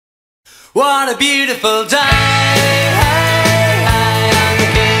What a beautiful day, I'm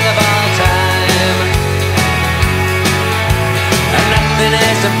the king of all time, and nothing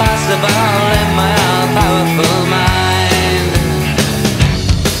is impossible in my all-powerful mind.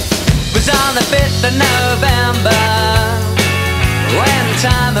 It was on the 5th of November when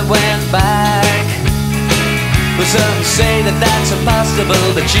time it went back. Well, some say that that's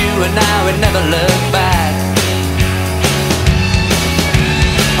impossible, but you and I would never look back.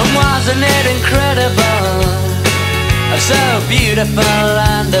 And wasn't it incredible, so beautiful,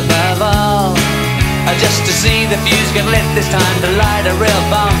 and above all, just to see the fuse get lit this time, to light a real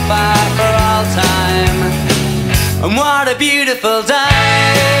bonfire for all time. And what a beautiful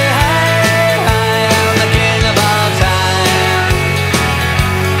day, I'm the king of all time,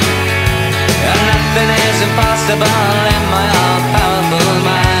 and nothing is impossible in my all-powerful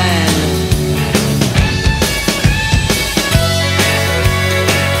mind.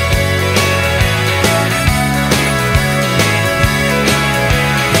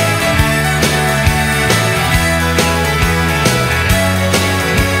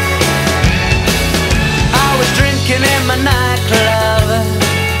 In my nightclub,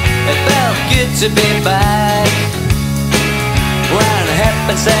 it felt good to be back. When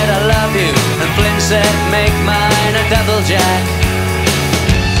Hepburn said I love you, and Flynn said make mine a double jack,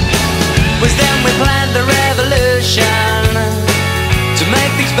 was then we planned a revolution to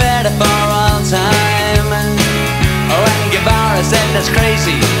make things better for all time. Oh, and Guevara said that's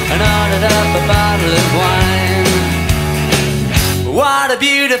crazy, and ordered up a bottle of wine. What a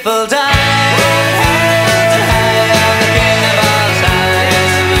beautiful day,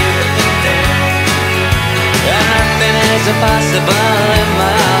 impossible in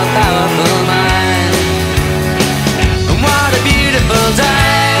my all-powerful mind. And what a beautiful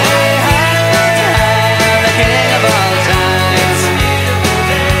day, the king of all time,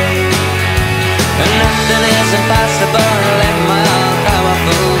 and nothing is impossible in my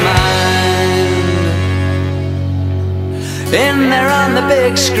all-powerful mind. In there on the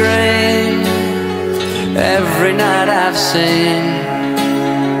big screen, every night I've seen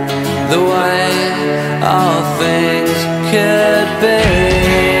the way all things could be.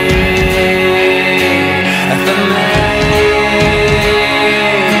 For me,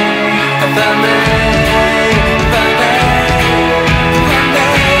 for me, for me, for me.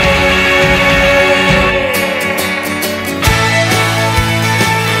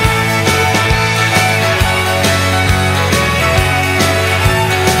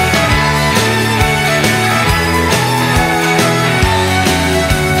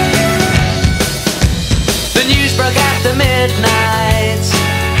 The news broke after midnight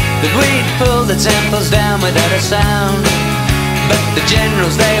that we'd pulled the temples down without a sound. But the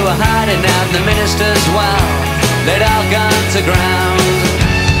generals, they were hiding out, and the ministers, well, they'd all gone to ground.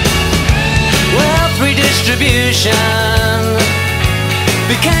 Wealth redistribution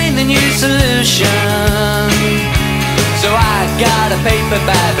became the new solution. So I got a paper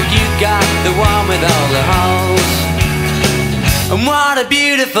bag, but you got the one with all the holes. And what a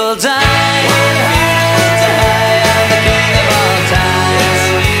beautiful day, I'm the king of all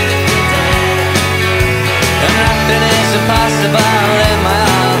time, and nothing is impossible.